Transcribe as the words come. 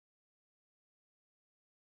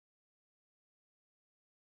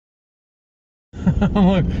I'm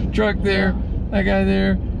like, truck there, that guy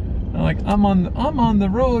there. I'm like, I'm on the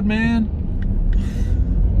road, man.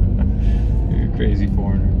 You're a crazy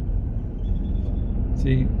foreigner.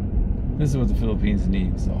 See, this is what the Philippines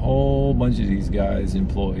needs. A whole bunch of these guys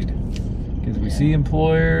employed. Because we see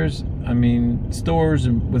employers, I mean, stores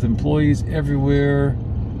with employees everywhere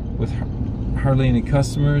with hardly any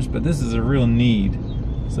customers, but this is a real need.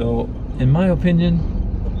 So, in my opinion,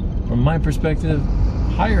 from my perspective,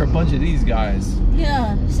 hire a bunch of these guys.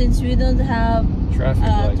 Yeah, since we don't have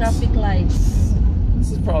traffic lights.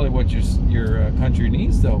 This is probably what your country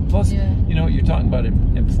needs, though. Plus, you know, you're talking about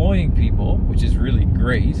employing people, which is really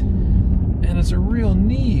great, and it's a real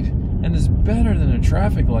need. And it's better than a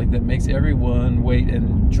traffic light that makes everyone wait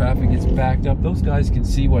and traffic gets backed up. Those guys can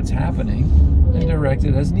see what's happening and direct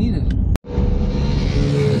it as needed. I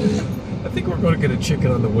think we're going to get a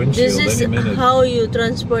chicken on the windshield any minute. This is how you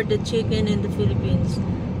transport the chicken in the Philippines.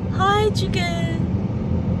 Hi, chicken!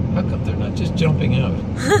 How come they're not just jumping out?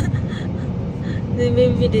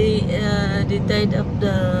 Maybe they tied up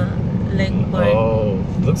the leg part. Oh,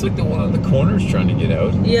 looks like the one on the corner is trying to get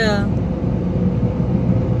out. Yeah.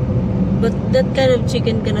 But that kind of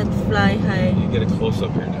chicken cannot fly high. You get a close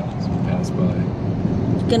up here now as we pass by.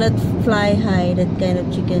 It cannot fly high, that kind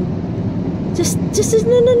of chicken. Just no.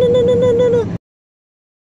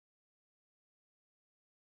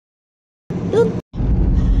 Don't.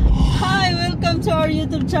 Hi, welcome to our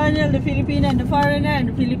YouTube channel, The Filipina and the Foreigner, and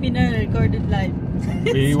the Filipina recorded live.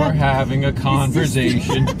 We were having a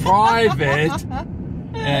conversation, private,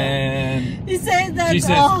 and he said that. She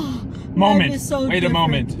says, oh, moment, so wait different. a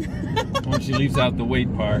moment. When she leaves out the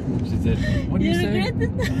wait part, she said, what do you say?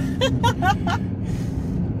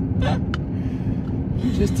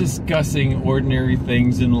 Just discussing ordinary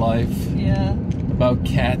things in life. Yeah. About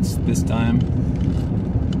cats this time.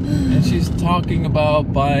 And she's talking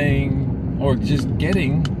about buying or just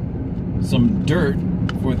getting some dirt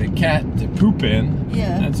for the cat to poop in.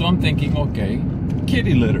 Yeah. And so I'm thinking, okay,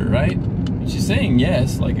 kitty litter, right? And she's saying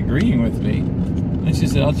yes, like agreeing with me. And she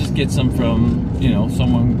said, I'll just get some from, you know,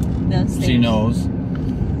 someone downstairs. She knows.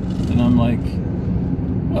 And I'm like,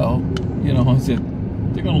 well, you know, I said,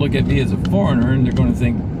 they're going to look at me as a foreigner and they're going to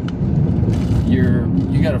think,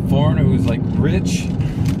 you got a foreigner who's like rich.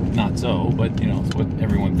 Not so, but, you know, it's what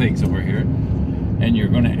everyone thinks over here. And you're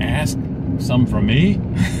going to ask some from me?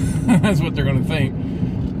 That's what they're going to think.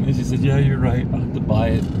 And she said, yeah, you're right. I'll have to buy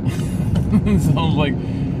it. So I was like,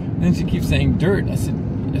 then she keeps saying dirt. I said,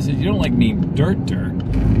 you don't like mean dirt?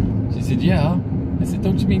 She said, yeah. I said,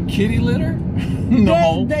 don't you mean kitty litter?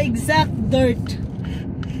 No. The exact dirt.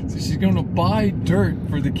 So she's going to buy dirt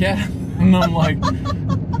for the cat. And I'm like,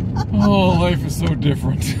 oh, life is so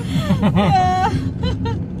different. Yeah.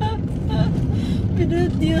 We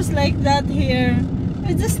don't use like that here.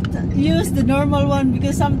 We just use the normal one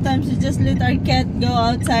because sometimes we just let our cat go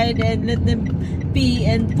outside and let them pee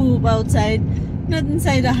and poop outside, not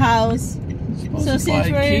inside the house. So since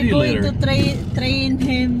we're going to train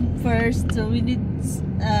him first, so we need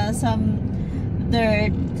some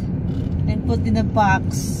dirt and put in a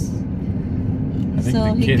box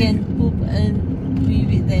so he can poop and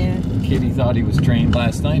pee there. Kitty thought he was trained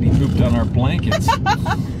last night. He pooped on our blankets.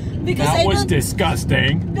 That was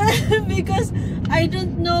disgusting. Because I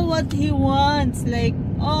don't know what he wants. Like,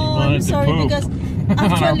 oh, I'm sorry, because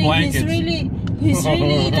actually he's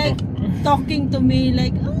really like talking to me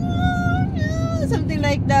like, oh, yeah, something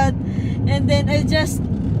like that. And then I just,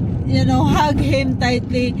 you know, hug him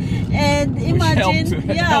tightly. And imagine,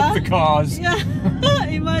 help the cause. Yeah,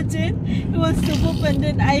 imagine he wants to poop and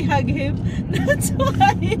then I hug him. That's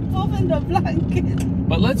why he pooped in the blanket.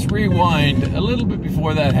 But let's rewind a little bit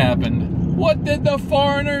before that happened. What did the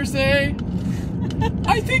foreigner say?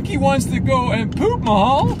 I think he wants to go and poop,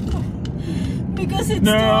 Mahal. Because it's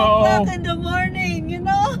 2 o'clock in the morning, you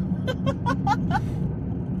know?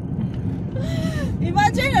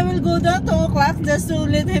 Imagine I will go down 2 o'clock just to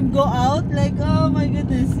let him go out. Like, oh my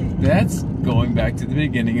goodness. That's going back to the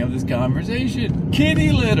beginning of this conversation.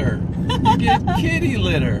 Kitty litter. You get kitty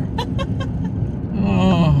litter.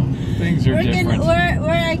 Oh, things are different.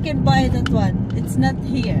 Where I can buy that one? It's not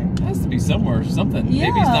here. It has to be somewhere, something. Yeah.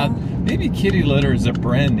 Maybe it's not. Maybe kitty litter is a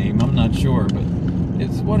brand name. I'm not sure, but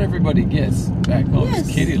it's what everybody gets back home. Yes.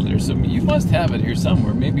 It's kitty litter. So you must have it here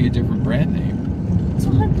somewhere. Maybe a different brand name. It's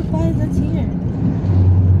hard to buy that here.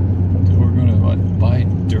 So we're gonna buy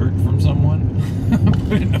dirt from someone,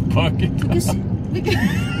 put it in a bucket. Because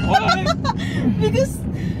because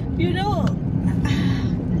you know,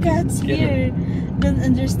 cats here don't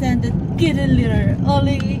understand that kitty litter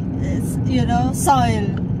only is, you know, soil.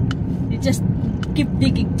 You just keep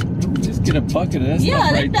digging. Just get a bucket of that stuff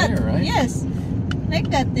right like that. There, right? Yes. like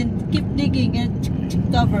that, then keep digging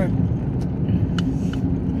and cover.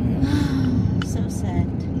 So sad.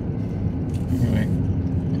 Anyway,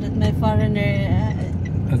 That my foreigner.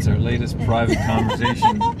 That's our latest private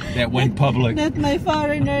conversation that went public. That my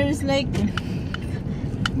foreigner is like,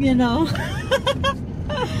 you know.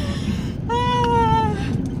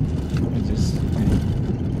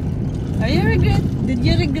 Are you regret? Did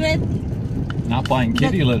you regret? Not buying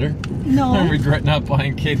kitty litter. No. I regret not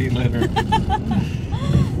buying kitty litter.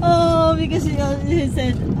 Oh, because he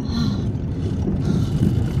said.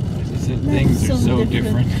 I said things are so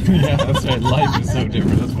different. Yeah, that's right. Life is so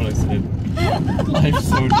different. That's what I said. Life's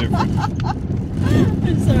so different.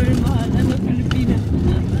 I'm sorry, mahal. I'm a Filipina.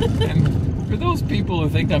 And for those people who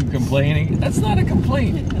think I'm complaining, that's not a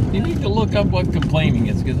complaint. You need to look up what complaining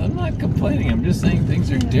is, because I'm not complaining. I'm just saying things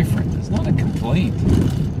are different. It's not a complaint.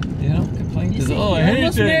 You know, complaint is, oh, I hate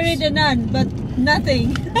almost this. married a nun, but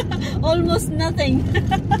nothing. Almost nothing.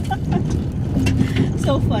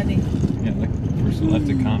 So funny. Yeah, the person left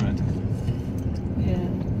a comment. Yeah.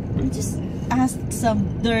 We just asked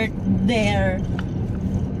some dirt there.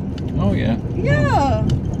 Oh, yeah. Yeah.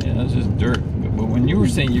 Yeah, that's just dirt. But when you were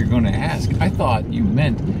saying you're going to ask, I thought you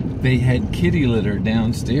meant they had kitty litter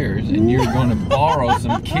downstairs and you're going to borrow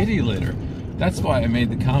some kitty litter. That's why I made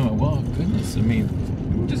the comment, well, goodness, I mean,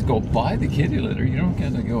 you just go buy the kitty litter. You don't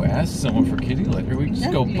have to go ask someone for kitty litter. We can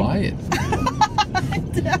just go buy it.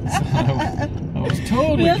 So I was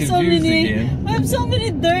totally confused again. We have so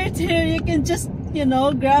many dirt here. You can just, you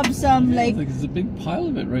know, grab some, like... There's a big pile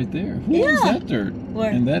of it right there. Who owns that dirt?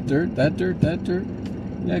 Where? And that dirt, that dirt, that dirt.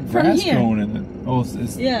 Yeah, grass growing in it. Oh,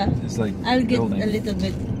 it's like I'll get building. a little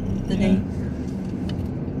bit today. Yeah.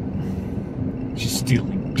 She's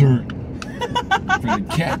stealing dirt for the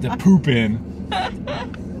cat to poop in.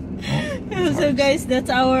 So guys,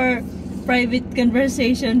 that's our private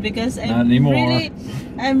conversation, because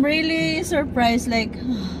I'm really surprised. Like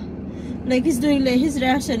he's doing, like, his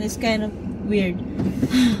reaction is kind of weird.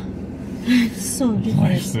 So different.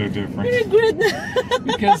 Life's so different. I regret.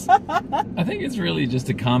 Because I think it's really just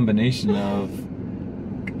a combination of,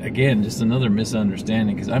 again, just another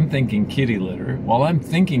misunderstanding. Because I'm thinking kitty litter. While I'm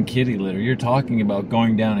thinking kitty litter, you're talking about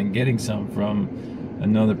going down and getting some from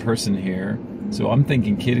another person here. So I'm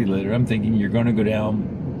thinking kitty litter. I'm thinking you're going to go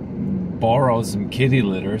down, borrow some kitty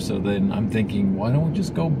litter. So then I'm thinking, why don't we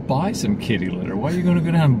just go buy some kitty litter? Why are you going to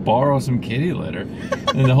go down and borrow some kitty litter?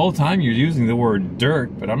 And the whole time you're using the word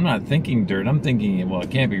dirt, but I'm not thinking dirt. I'm thinking, well,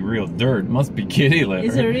 it can't be real dirt. It must be kitty litter.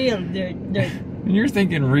 It's a real dirt. And you're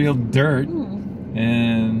thinking real dirt.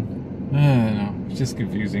 And I don't know. It's just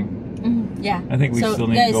confusing. Yeah. I think we still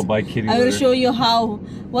need to go buy kitty litter. I will show you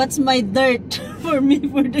what's my dirt for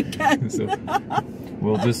the cat. So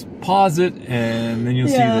we'll just pause it, and then you'll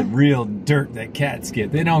see the real dirt that cats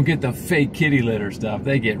get. They don't get the fake kitty litter stuff.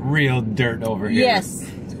 They get real dirt over here. Yes.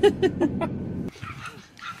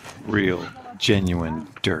 Real, genuine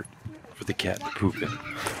dirt for the cat to poop in.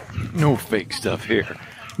 No fake stuff here.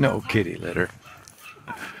 No kitty litter.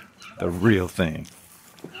 The real thing.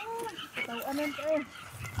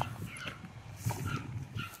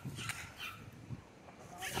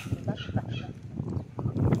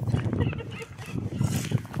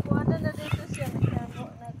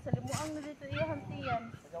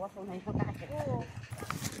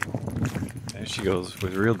 There she goes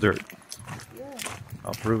with real dirt.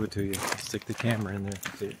 I'll prove it to you. Stick the camera in there.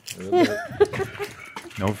 See, real dirt.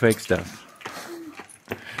 No fake stuff.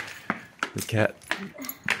 The cat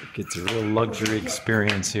gets a real luxury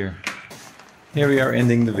experience here. Here we are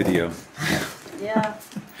ending the video. Yeah.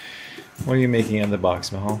 What are you making out of the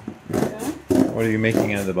box, Mahal? Yeah. What are you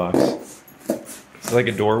making out of the box? Is it like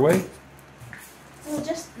a doorway? No,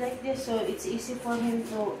 just like this, so it's easy for him to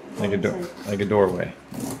go like a doorway.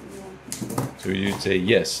 Yeah. So you'd say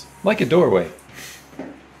yes, like a doorway.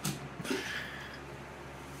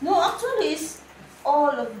 No, actually, it's all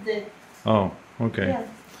of the. Oh, okay. Yeah.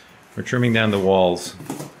 We're trimming down the walls.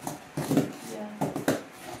 Yeah.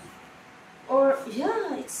 Or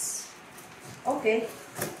yeah, it's okay.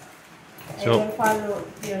 So, I will follow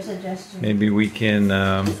your suggestion. Maybe we can.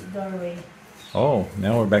 Doorway. Oh,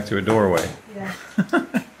 now we're back to a doorway. Yeah.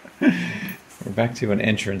 We're back to an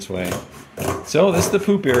entranceway. So this is the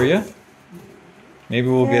poop area. Maybe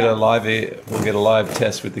we'll get a live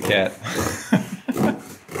test with the cat.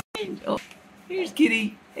 Oh, here's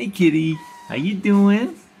Kitty. Hey Kitty, how you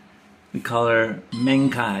doing? We call her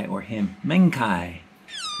Menkai, or him Menkai,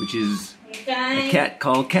 which is a cat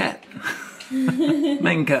called Cat.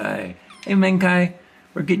 Menkai. Hey Menkai,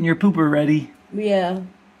 we're getting your pooper ready. Yeah.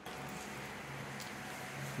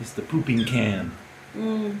 It's the pooping can.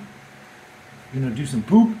 You gonna do some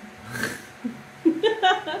poop?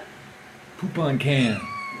 Poop on can.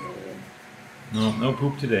 No, no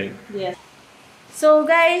poop today. Yes. So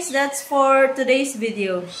guys, that's for today's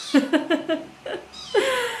video.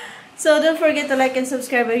 So don't forget to like and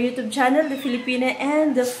subscribe our YouTube channel, The Filipina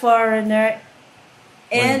and The Foreigner.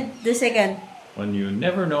 And the second. When you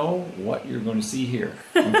never know what you're going to see here,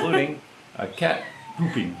 including a cat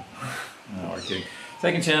pooping. No, we're kidding.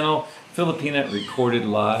 Second channel, Filipina Recorded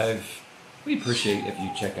Live. We appreciate if you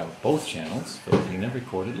check out both channels, Filipina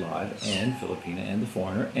Recorded Live and Filipina and the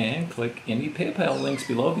Foreigner, and click any PayPal links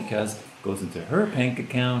below because it goes into her bank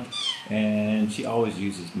account and she always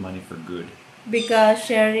uses money for good. Because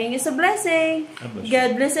sharing is a blessing. God bless you.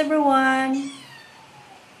 God bless everyone.